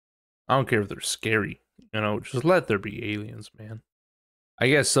crazy. I don't care if they're scary. You know, just let there be aliens, man. I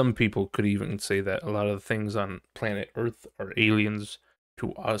guess some people could even say that a lot of the things on planet Earth are aliens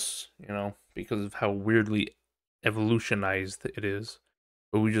to us, you know, because of how weirdly evolutionized it is.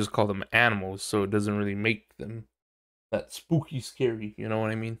 But we just call them animals, so it doesn't really make them that spooky scary, you know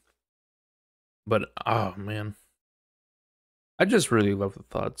what I mean? But oh man, I just really love the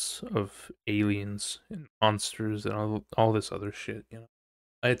thoughts of aliens and monsters and all this other shit, you know.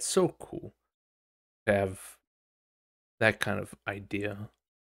 It's so cool to have that kind of idea.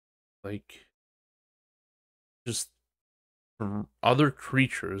 Like just other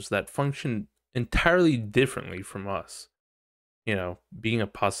creatures that function entirely differently from us, you know, being a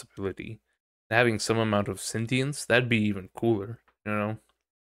possibility. Having some amount of sentience, that'd be even cooler, you know.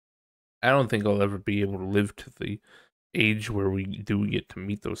 I don't think I'll ever be able to live to the age where we do get to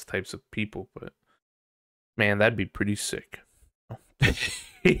meet those types of people, but man, that'd be pretty sick.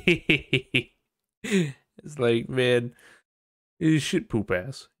 It's like, man, it's shit poop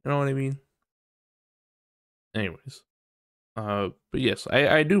ass. You know what I mean? Anyways, but yes,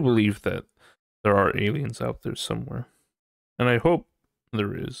 I do believe that there are aliens out there somewhere, and I hope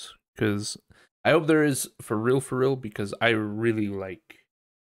there is, because I hope there is for real, because I really like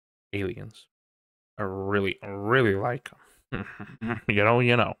aliens. I really like them.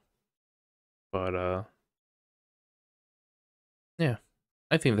 You know. But yeah,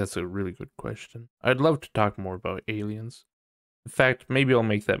 I think that's a really good question. I'd love to talk more about aliens. In fact, maybe I'll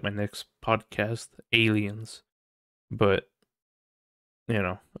make that my next podcast, aliens. But you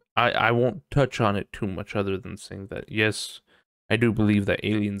know, I won't touch on it too much other than saying that yes, I do believe that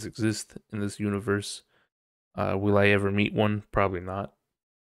aliens exist in this universe. Will I ever meet one? Probably not.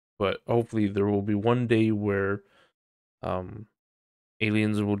 But hopefully there will be one day where um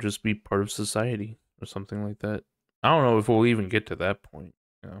aliens will just be part of society or something like that. I don't know if we'll even get to that point.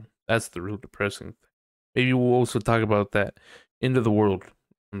 You know, that's the real depressing thing. Maybe we'll also talk about that into the world,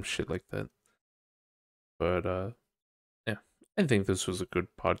 some shit like that. But yeah, I think this was a good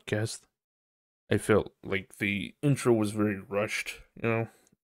podcast. I felt like the intro was very rushed. You know,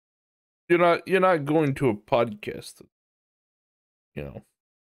 you're not going to a podcast. You know,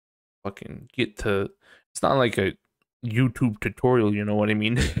 fucking get to. It's not like a YouTube tutorial. You know what I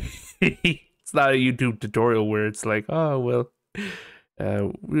mean? It's not a YouTube tutorial where it's like, oh well,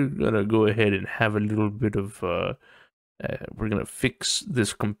 we're gonna go ahead and have a little bit of we're gonna fix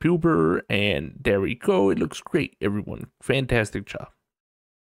this computer, and there we go. It looks great, everyone. Fantastic job.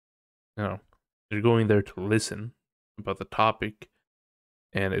 You know, they're going there to listen about the topic,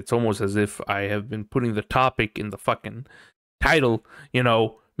 and it's almost as if I have been putting the topic in the fucking title. You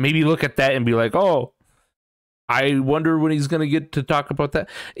know, maybe look at that and be like, oh, I wonder when he's gonna get to talk about that.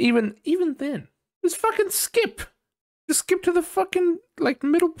 Even then, just fucking skip. Just skip to the fucking like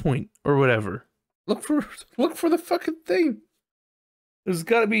middle point or whatever. Look for look for the fucking thing. There's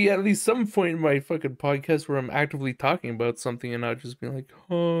got to be at least some point in my fucking podcast where I'm actively talking about something and not just being like,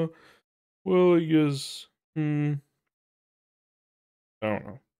 "Huh, well, I guess, I don't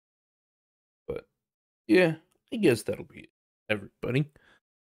know." But yeah, I guess that'll be it, everybody.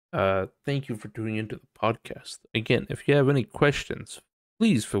 Thank you for tuning into the podcast. Again, if you have any questions,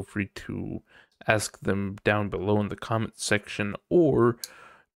 please feel free to ask them down below in the comment section, or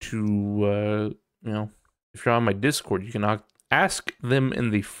to you know, if you're on my Discord, you can ask them in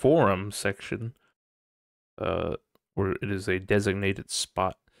the forum section, where it is a designated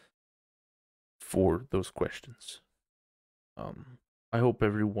spot for those questions. I hope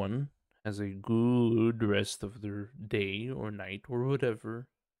everyone has a good rest of their day or night or whatever.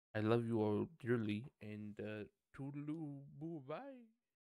 I love you all dearly, and toodaloo, boo, bye.